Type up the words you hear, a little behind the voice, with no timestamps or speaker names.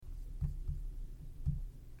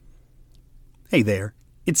Hey there,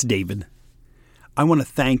 it's David. I want to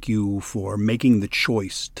thank you for making the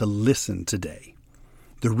choice to listen today.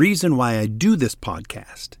 The reason why I do this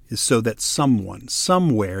podcast is so that someone,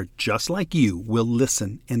 somewhere, just like you, will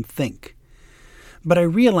listen and think. But I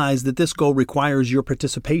realize that this goal requires your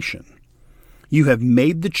participation. You have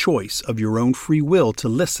made the choice of your own free will to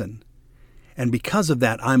listen. And because of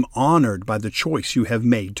that, I'm honored by the choice you have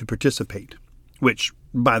made to participate, which,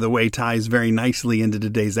 by the way, ties very nicely into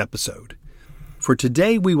today's episode. For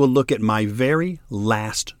today, we will look at my very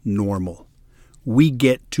last normal. We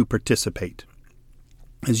get to participate.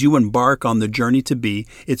 As you embark on the journey to be,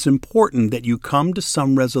 it's important that you come to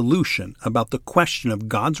some resolution about the question of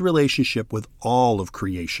God's relationship with all of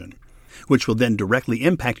creation, which will then directly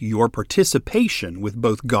impact your participation with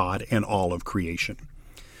both God and all of creation.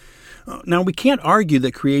 Now, we can't argue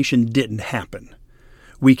that creation didn't happen.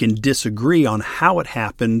 We can disagree on how it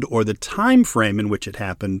happened or the time frame in which it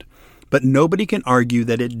happened, but nobody can argue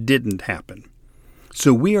that it didn't happen.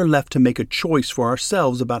 So we are left to make a choice for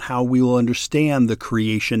ourselves about how we will understand the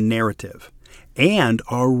creation narrative and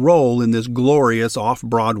our role in this glorious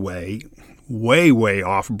off-Broadway, way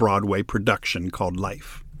off-Broadway production called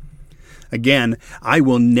life. Again, I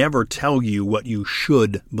will never tell you what you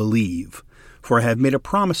should believe, for I have made a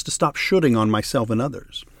promise to stop shoulding on myself and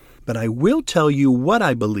others. But I will tell you what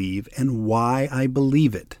I believe and why I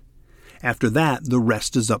believe it. After that, the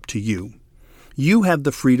rest is up to you. You have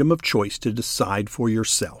the freedom of choice to decide for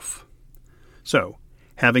yourself. So,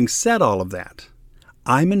 having said all of that,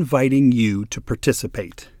 I'm inviting you to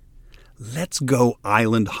participate. Let's go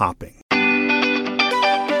island hopping.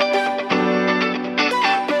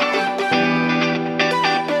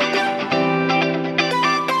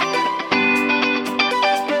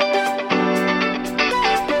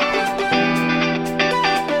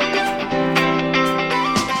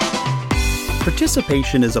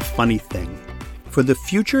 Participation is a funny thing, for the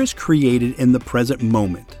future is created in the present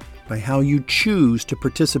moment by how you choose to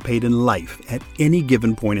participate in life at any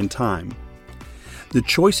given point in time. The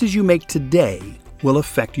choices you make today will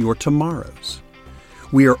affect your tomorrows.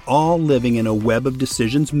 We are all living in a web of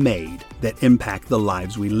decisions made that impact the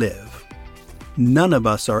lives we live. None of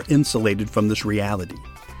us are insulated from this reality.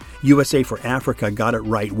 USA for Africa got it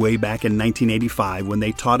right way back in 1985 when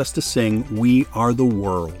they taught us to sing, "We Are the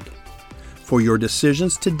World." For your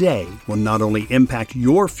decisions today will not only impact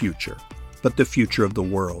your future, but the future of the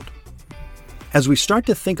world. As we start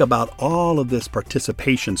to think about all of this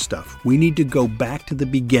participation stuff, we need to go back to the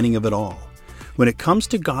beginning of it all. When it comes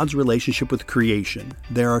to God's relationship with creation,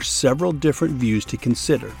 there are several different views to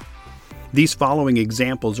consider. These following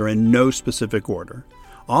examples are in no specific order.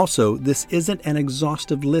 Also, this isn't an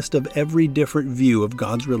exhaustive list of every different view of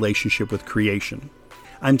God's relationship with creation.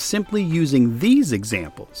 I'm simply using these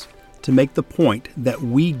examples to make the point that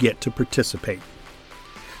we get to participate.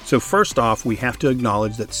 So first off, we have to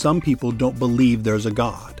acknowledge that some people don't believe there's a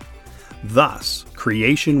God. Thus,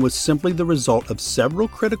 creation was simply the result of several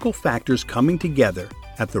critical factors coming together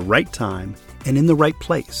at the right time and in the right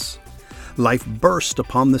place. Life burst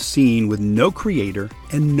upon the scene with no creator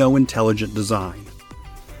and no intelligent design.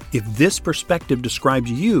 If this perspective describes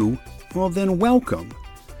you, well then welcome.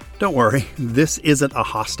 Don't worry, this isn't a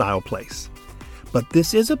hostile place. But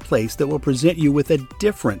this is a place that will present you with a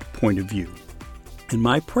different point of view. And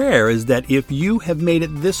my prayer is that if you have made it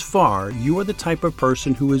this far, you are the type of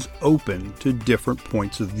person who is open to different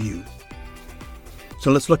points of view.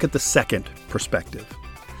 So let's look at the second perspective.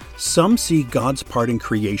 Some see God's part in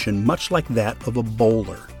creation much like that of a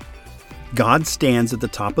bowler. God stands at the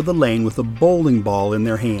top of the lane with a bowling ball in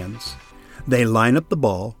their hands. They line up the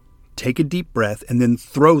ball, take a deep breath, and then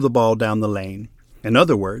throw the ball down the lane. In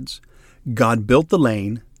other words, God built the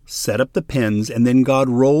lane, set up the pins, and then God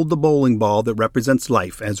rolled the bowling ball that represents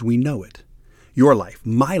life as we know it. Your life,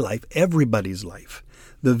 my life, everybody's life,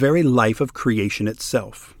 the very life of creation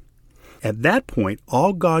itself. At that point,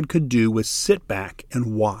 all God could do was sit back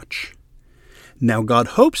and watch. Now, God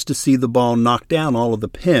hopes to see the ball knock down all of the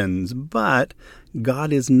pins, but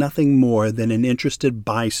God is nothing more than an interested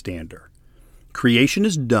bystander. Creation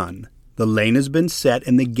is done, the lane has been set,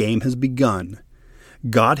 and the game has begun.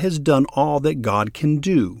 God has done all that God can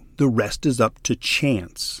do. The rest is up to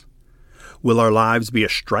chance. Will our lives be a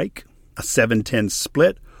strike, a 7-10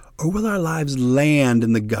 split, or will our lives land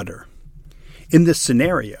in the gutter? In this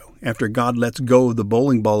scenario, after God lets go of the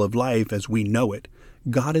bowling ball of life as we know it,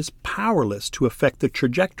 God is powerless to affect the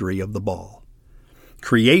trajectory of the ball.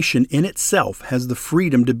 Creation in itself has the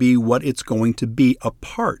freedom to be what it's going to be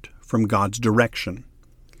apart from God's direction.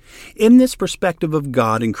 In this perspective of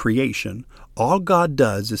God and creation, all God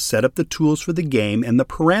does is set up the tools for the game and the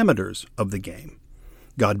parameters of the game.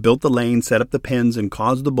 God built the lane, set up the pins, and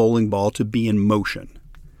caused the bowling ball to be in motion.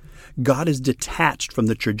 God is detached from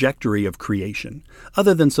the trajectory of creation,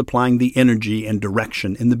 other than supplying the energy and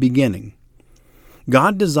direction in the beginning.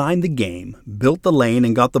 God designed the game, built the lane,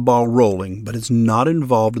 and got the ball rolling, but is not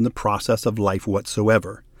involved in the process of life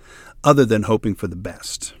whatsoever, other than hoping for the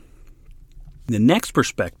best. The next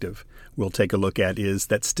perspective we'll take a look at is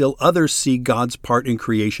that still others see God's part in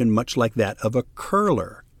creation much like that of a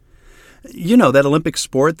curler. You know, that Olympic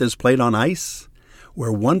sport that's played on ice,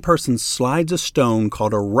 where one person slides a stone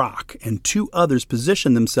called a rock and two others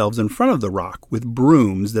position themselves in front of the rock with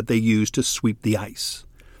brooms that they use to sweep the ice.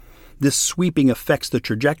 This sweeping affects the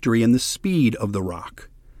trajectory and the speed of the rock.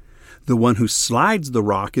 The one who slides the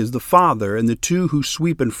rock is the Father, and the two who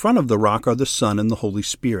sweep in front of the rock are the Son and the Holy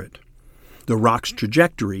Spirit. The rock's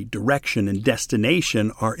trajectory, direction, and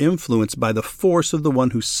destination are influenced by the force of the one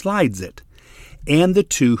who slides it and the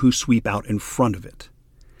two who sweep out in front of it.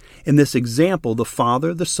 In this example, the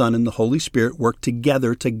Father, the Son, and the Holy Spirit work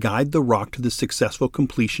together to guide the rock to the successful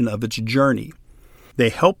completion of its journey. They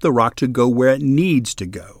help the rock to go where it needs to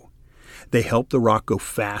go. They help the rock go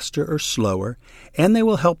faster or slower, and they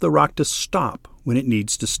will help the rock to stop when it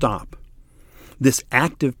needs to stop. This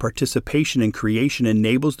active participation in creation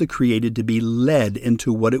enables the created to be led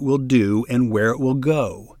into what it will do and where it will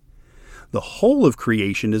go. The whole of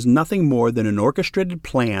creation is nothing more than an orchestrated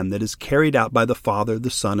plan that is carried out by the Father, the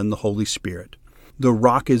Son, and the Holy Spirit. The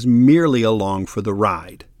rock is merely along for the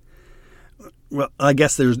ride. Well, I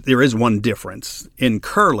guess there is one difference. In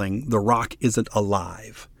curling, the rock isn't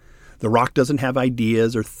alive. The rock doesn't have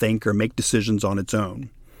ideas or think or make decisions on its own.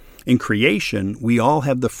 In creation, we all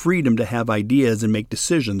have the freedom to have ideas and make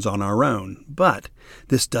decisions on our own. But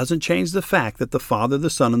this doesn't change the fact that the Father, the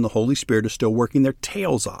Son, and the Holy Spirit are still working their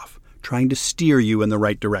tails off, trying to steer you in the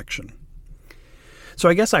right direction. So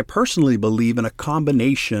I guess I personally believe in a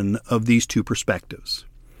combination of these two perspectives.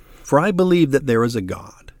 For I believe that there is a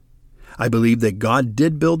God. I believe that God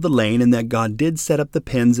did build the lane and that God did set up the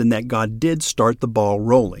pins and that God did start the ball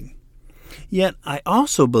rolling. Yet I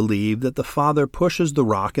also believe that the Father pushes the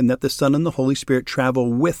rock and that the Son and the Holy Spirit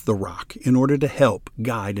travel with the rock in order to help,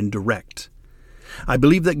 guide, and direct. I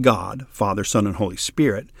believe that God, Father, Son, and Holy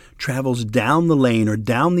Spirit, travels down the lane or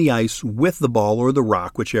down the ice with the ball or the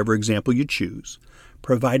rock, whichever example you choose,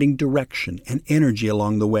 providing direction and energy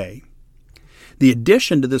along the way. The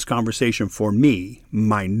addition to this conversation for me,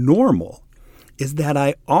 my normal, is that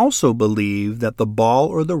I also believe that the ball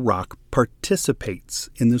or the rock participates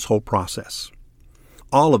in this whole process.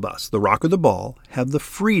 All of us, the rock or the ball, have the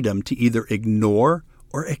freedom to either ignore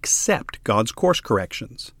or accept God's course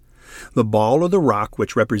corrections. The ball or the rock,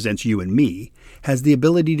 which represents you and me, has the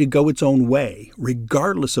ability to go its own way,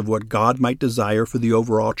 regardless of what God might desire for the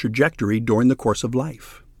overall trajectory during the course of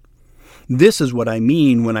life. This is what I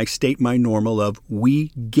mean when I state my normal of we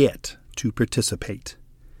get to participate.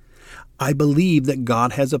 I believe that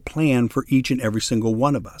God has a plan for each and every single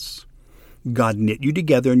one of us. God knit you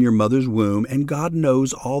together in your mother's womb, and God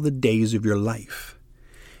knows all the days of your life.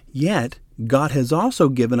 Yet, God has also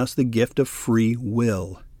given us the gift of free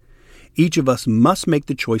will. Each of us must make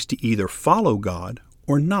the choice to either follow God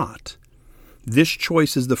or not. This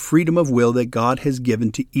choice is the freedom of will that God has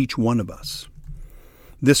given to each one of us.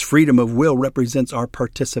 This freedom of will represents our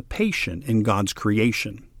participation in God's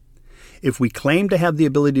creation. If we claim to have the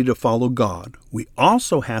ability to follow God, we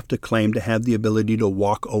also have to claim to have the ability to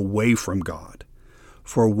walk away from God.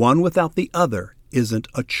 For one without the other isn't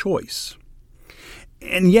a choice.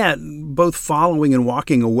 And yet, both following and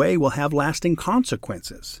walking away will have lasting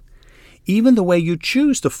consequences. Even the way you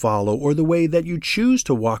choose to follow or the way that you choose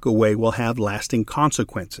to walk away will have lasting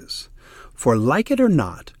consequences. For like it or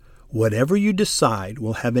not, whatever you decide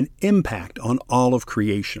will have an impact on all of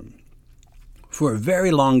creation. For a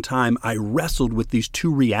very long time, I wrestled with these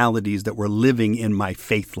two realities that were living in my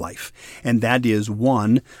faith life. And that is,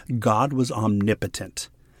 one, God was omnipotent.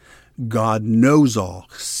 God knows all,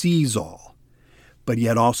 sees all. But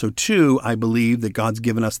yet also, two, I believe that God's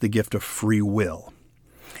given us the gift of free will.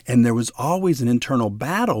 And there was always an internal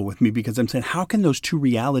battle with me because I'm saying, how can those two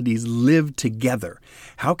realities live together?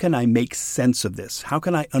 How can I make sense of this? How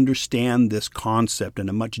can I understand this concept in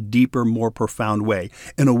a much deeper, more profound way,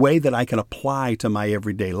 in a way that I can apply to my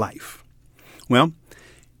everyday life? Well,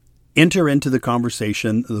 enter into the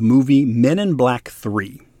conversation the movie Men in Black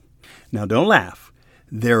 3. Now, don't laugh.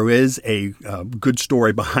 There is a good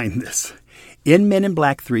story behind this. In Men in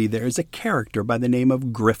Black 3, there is a character by the name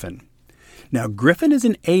of Griffin. Now, Griffin is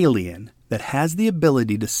an alien that has the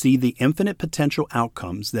ability to see the infinite potential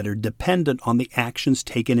outcomes that are dependent on the actions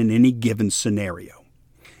taken in any given scenario.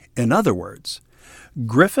 In other words,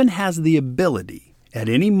 Griffin has the ability, at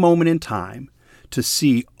any moment in time to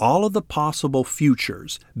see all of the possible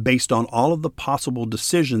futures based on all of the possible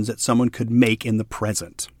decisions that someone could make in the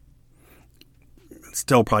present.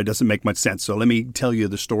 Still probably doesn't make much sense, so let me tell you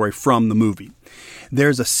the story from the movie.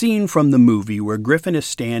 There's a scene from the movie where Griffin is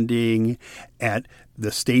standing at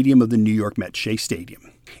the stadium of the New York Mets, Shea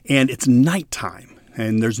Stadium, and it's nighttime,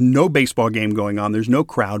 and there's no baseball game going on, there's no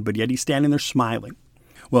crowd, but yet he's standing there smiling.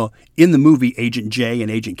 Well, in the movie, Agent J and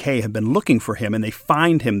Agent K have been looking for him, and they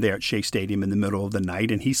find him there at Shea Stadium in the middle of the night,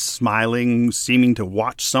 and he's smiling, seeming to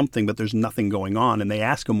watch something, but there's nothing going on, and they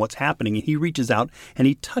ask him what's happening, and he reaches out and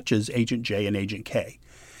he touches Agent J and Agent K.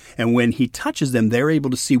 And when he touches them, they're able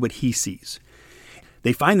to see what he sees.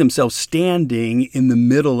 They find themselves standing in the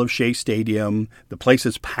middle of Shea Stadium. The place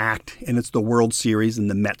is packed, and it's the World Series, and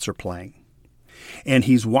the Mets are playing. And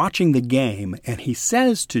he's watching the game, and he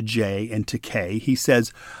says to J and to K, he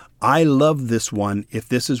says, "I love this one if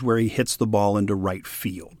this is where he hits the ball into right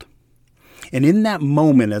field." And in that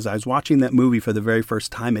moment, as I was watching that movie for the very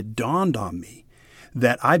first time, it dawned on me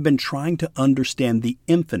that I've been trying to understand the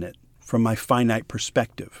infinite from my finite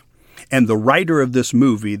perspective. And the writer of this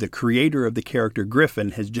movie, the creator of the character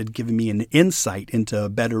Griffin, has just given me an insight into a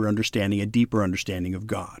better understanding, a deeper understanding of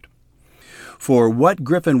God. For what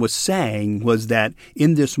Griffin was saying was that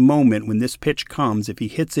in this moment, when this pitch comes, if he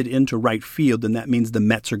hits it into right field, then that means the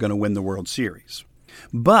Mets are going to win the World Series.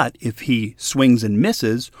 But if he swings and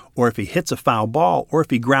misses, or if he hits a foul ball, or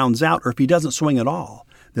if he grounds out, or if he doesn't swing at all,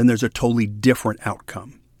 then there's a totally different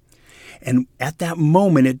outcome. And at that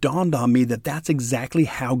moment, it dawned on me that that's exactly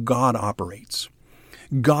how God operates.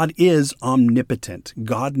 God is omnipotent.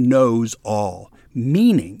 God knows all,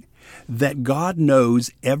 meaning that God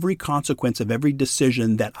knows every consequence of every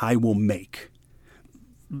decision that I will make.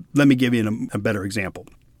 Let me give you a better example.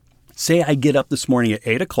 Say I get up this morning at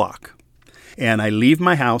 8 o'clock and I leave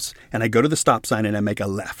my house and I go to the stop sign and I make a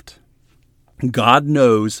left. God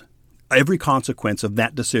knows every consequence of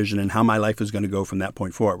that decision and how my life is going to go from that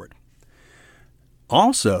point forward.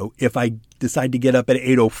 Also, if I decide to get up at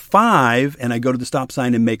 8:05 and I go to the stop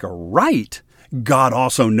sign and make a right, God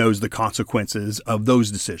also knows the consequences of those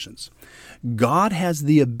decisions. God has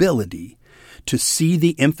the ability to see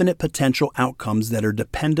the infinite potential outcomes that are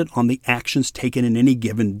dependent on the actions taken in any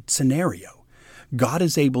given scenario. God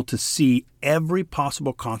is able to see every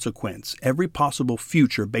possible consequence, every possible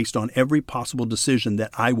future based on every possible decision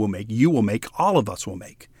that I will make, you will make, all of us will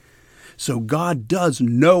make. So God does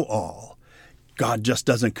know all. God just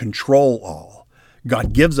doesn't control all.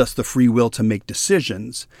 God gives us the free will to make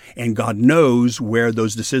decisions, and God knows where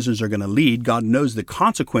those decisions are going to lead. God knows the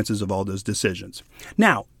consequences of all those decisions.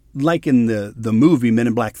 Now, like in the movie Men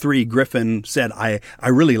in Black 3, Griffin said, I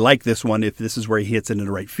really like this one if this is where he hits it in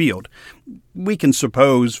the right field. We can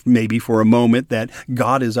suppose maybe for a moment that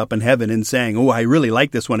God is up in heaven and saying, oh, I really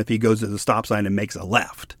like this one if he goes to the stop sign and makes a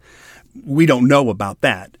left. We don't know about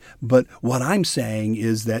that. But what I'm saying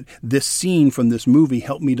is that this scene from this movie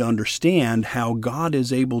helped me to understand how God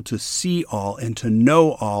is able to see all and to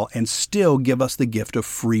know all and still give us the gift of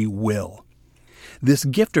free will. This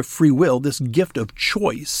gift of free will, this gift of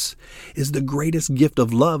choice, is the greatest gift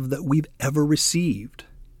of love that we've ever received.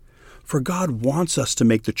 For God wants us to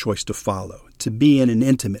make the choice to follow, to be in an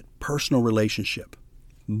intimate, personal relationship.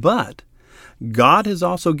 But God has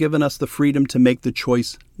also given us the freedom to make the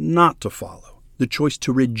choice not to follow, the choice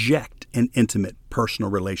to reject an intimate,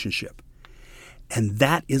 personal relationship. And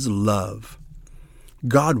that is love.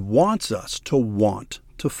 God wants us to want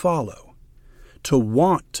to follow, to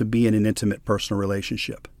want to be in an intimate, personal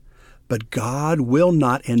relationship. But God will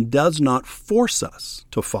not and does not force us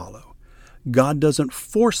to follow. God doesn't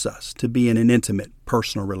force us to be in an intimate,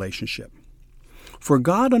 personal relationship. For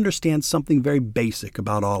God understands something very basic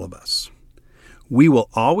about all of us. We will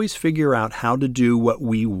always figure out how to do what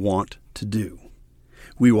we want to do.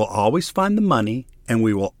 We will always find the money and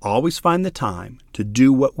we will always find the time to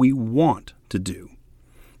do what we want to do.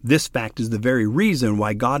 This fact is the very reason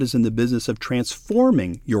why God is in the business of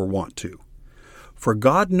transforming your want to. For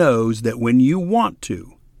God knows that when you want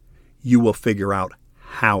to, you will figure out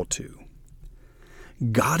how to.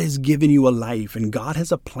 God has given you a life and God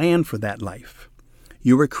has a plan for that life.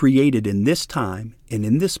 You were created in this time and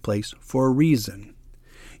in this place for a reason.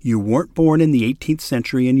 You weren't born in the 18th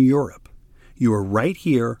century in Europe. You are right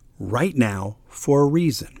here, right now, for a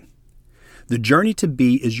reason. The journey to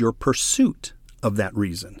be is your pursuit of that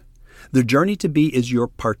reason. The journey to be is your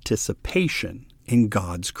participation in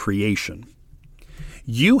God's creation.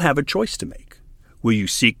 You have a choice to make. Will you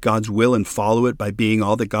seek God's will and follow it by being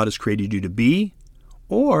all that God has created you to be?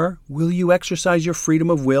 Or will you exercise your freedom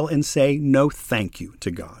of will and say no thank you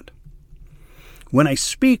to God? When I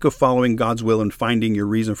speak of following God's will and finding your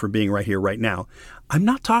reason for being right here, right now, I'm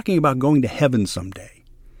not talking about going to heaven someday.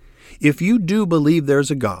 If you do believe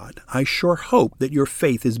there's a God, I sure hope that your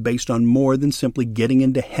faith is based on more than simply getting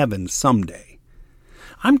into heaven someday.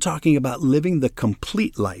 I'm talking about living the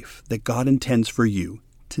complete life that God intends for you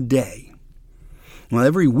today. Well,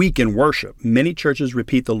 every week in worship, many churches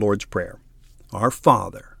repeat the Lord's Prayer. Our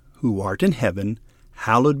Father, who art in heaven,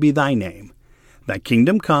 hallowed be thy name. Thy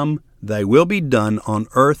kingdom come, thy will be done on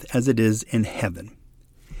earth as it is in heaven.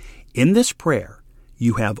 In this prayer,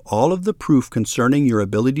 you have all of the proof concerning your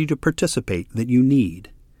ability to participate that you need.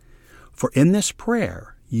 For in this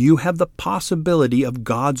prayer, you have the possibility of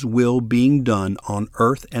God's will being done on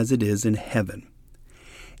earth as it is in heaven.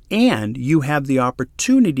 And you have the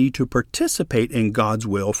opportunity to participate in God's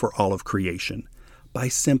will for all of creation by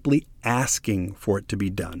simply asking for it to be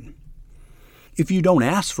done. If you don't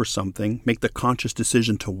ask for something, make the conscious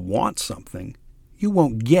decision to want something, you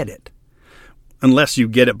won't get it. Unless you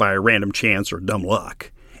get it by a random chance or dumb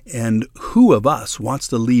luck. And who of us wants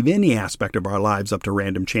to leave any aspect of our lives up to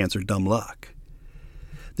random chance or dumb luck?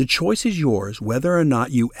 The choice is yours whether or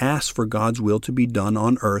not you ask for God's will to be done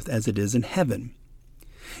on earth as it is in heaven.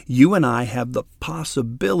 You and I have the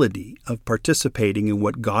possibility of participating in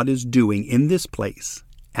what God is doing in this place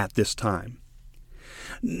at this time.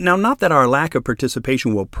 Now, not that our lack of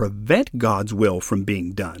participation will prevent God's will from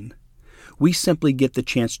being done. We simply get the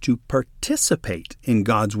chance to participate in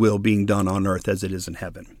God's will being done on earth as it is in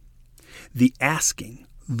heaven. The asking,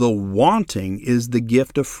 the wanting, is the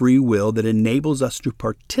gift of free will that enables us to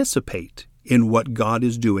participate in what God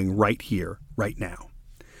is doing right here, right now.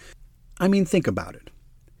 I mean, think about it.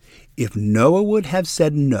 If Noah would have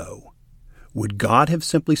said no, would God have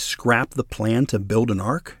simply scrapped the plan to build an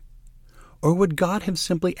ark? Or would God have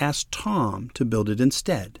simply asked Tom to build it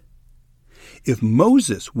instead? If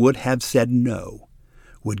Moses would have said no,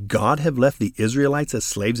 would God have left the Israelites as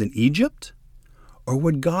slaves in Egypt? Or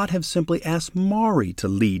would God have simply asked Mari to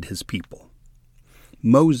lead his people?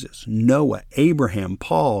 Moses, Noah, Abraham,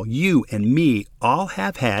 Paul, you and me all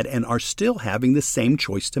have had and are still having the same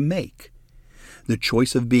choice to make. The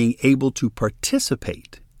choice of being able to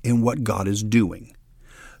participate in what God is doing.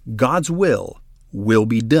 God's will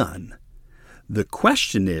be done. The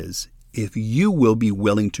question is if you will be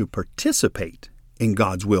willing to participate in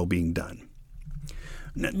God's will being done.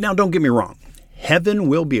 Now, don't get me wrong. Heaven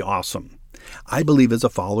will be awesome. I believe as a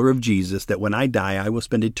follower of Jesus that when I die, I will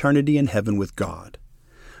spend eternity in heaven with God.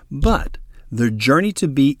 But the journey to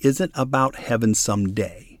be isn't about heaven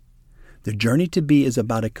someday. The journey to be is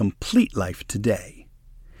about a complete life today.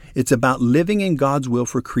 It's about living in God's will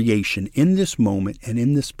for creation in this moment and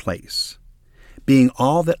in this place. Being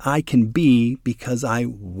all that I can be because I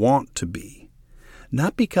want to be,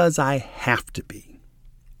 not because I have to be.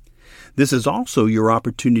 This is also your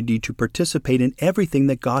opportunity to participate in everything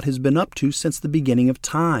that God has been up to since the beginning of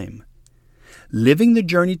time. Living the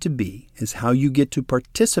journey to be is how you get to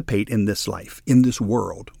participate in this life, in this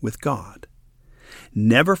world, with God.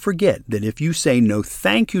 Never forget that if you say no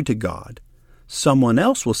thank you to God, someone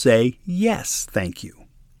else will say yes thank you.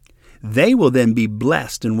 They will then be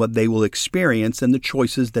blessed in what they will experience and the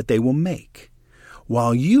choices that they will make,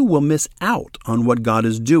 while you will miss out on what God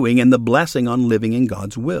is doing and the blessing on living in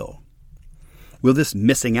God's will. Will this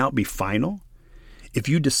missing out be final? If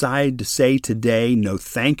you decide to say today no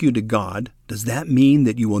thank you to God, does that mean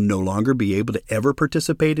that you will no longer be able to ever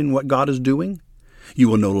participate in what God is doing? You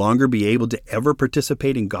will no longer be able to ever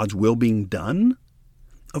participate in God's will being done?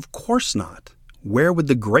 Of course not. Where would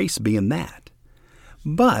the grace be in that?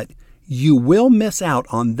 But you will miss out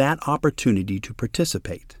on that opportunity to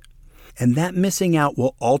participate. And that missing out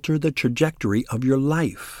will alter the trajectory of your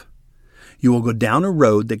life. You will go down a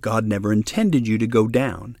road that God never intended you to go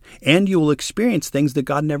down, and you will experience things that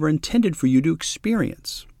God never intended for you to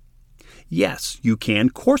experience. Yes, you can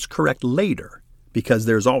course correct later, because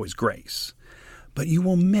there's always grace. But you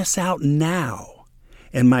will miss out now.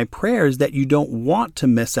 And my prayer is that you don't want to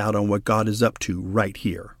miss out on what God is up to right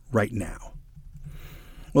here, right now.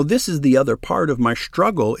 Well, this is the other part of my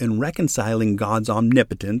struggle in reconciling God's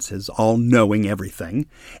omnipotence, his all-knowing everything,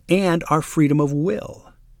 and our freedom of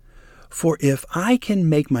will. For if I can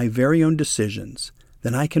make my very own decisions,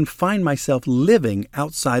 then I can find myself living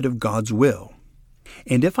outside of God's will.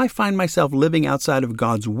 And if I find myself living outside of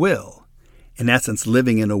God's will, in essence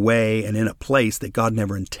living in a way and in a place that God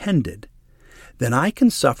never intended, then I can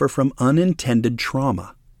suffer from unintended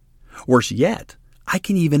trauma. Worse yet, I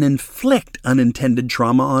can even inflict unintended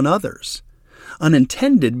trauma on others.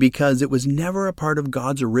 Unintended because it was never a part of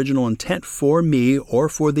God's original intent for me or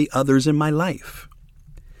for the others in my life.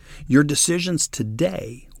 Your decisions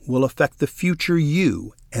today will affect the future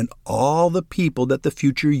you and all the people that the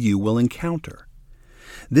future you will encounter.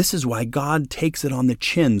 This is why God takes it on the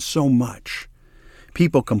chin so much.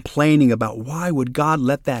 People complaining about why would God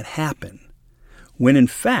let that happen, when in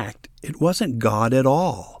fact it wasn't God at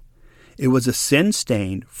all. It was a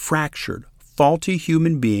sin-stained, fractured, faulty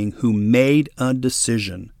human being who made a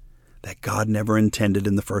decision that God never intended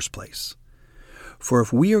in the first place. For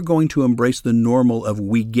if we are going to embrace the normal of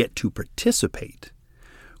we get to participate,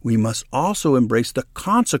 we must also embrace the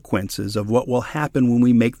consequences of what will happen when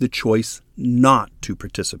we make the choice not to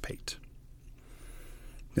participate.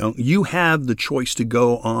 Now, you have the choice to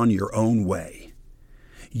go on your own way.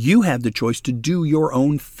 You have the choice to do your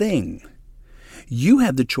own thing. You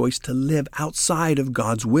have the choice to live outside of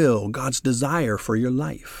God's will, God's desire for your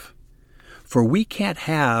life. For we can't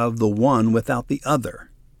have the one without the other,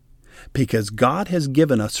 because God has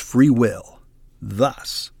given us free will.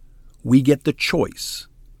 Thus, we get the choice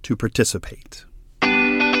to participate.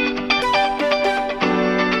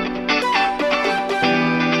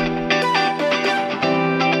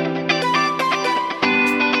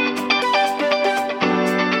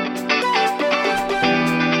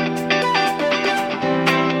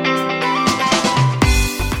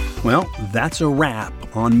 Well, that's a wrap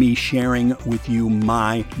on me sharing with you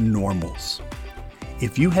my normals.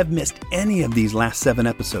 If you have missed any of these last 7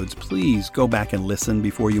 episodes, please go back and listen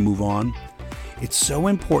before you move on. It's so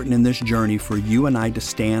important in this journey for you and I to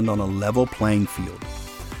stand on a level playing field.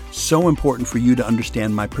 So important for you to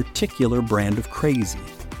understand my particular brand of crazy,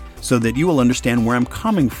 so that you will understand where I'm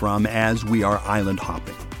coming from as we are island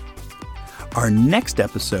hopping. Our next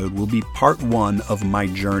episode will be part 1 of my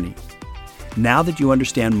journey. Now that you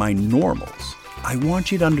understand my normals, I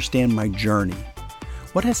want you to understand my journey.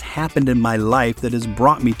 What has happened in my life that has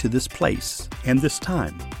brought me to this place and this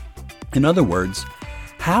time? In other words,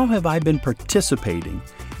 how have I been participating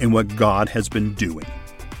in what God has been doing?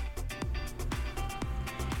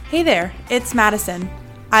 Hey there, it's Madison.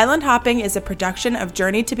 Island Hopping is a production of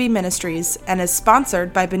Journey to Be Ministries and is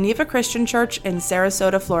sponsored by Beneva Christian Church in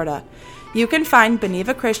Sarasota, Florida. You can find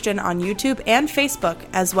Beneva Christian on YouTube and Facebook,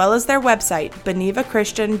 as well as their website,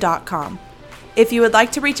 benevachristian.com. If you would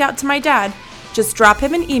like to reach out to my dad, just drop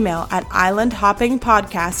him an email at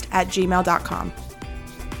islandhoppingpodcast@gmail.com.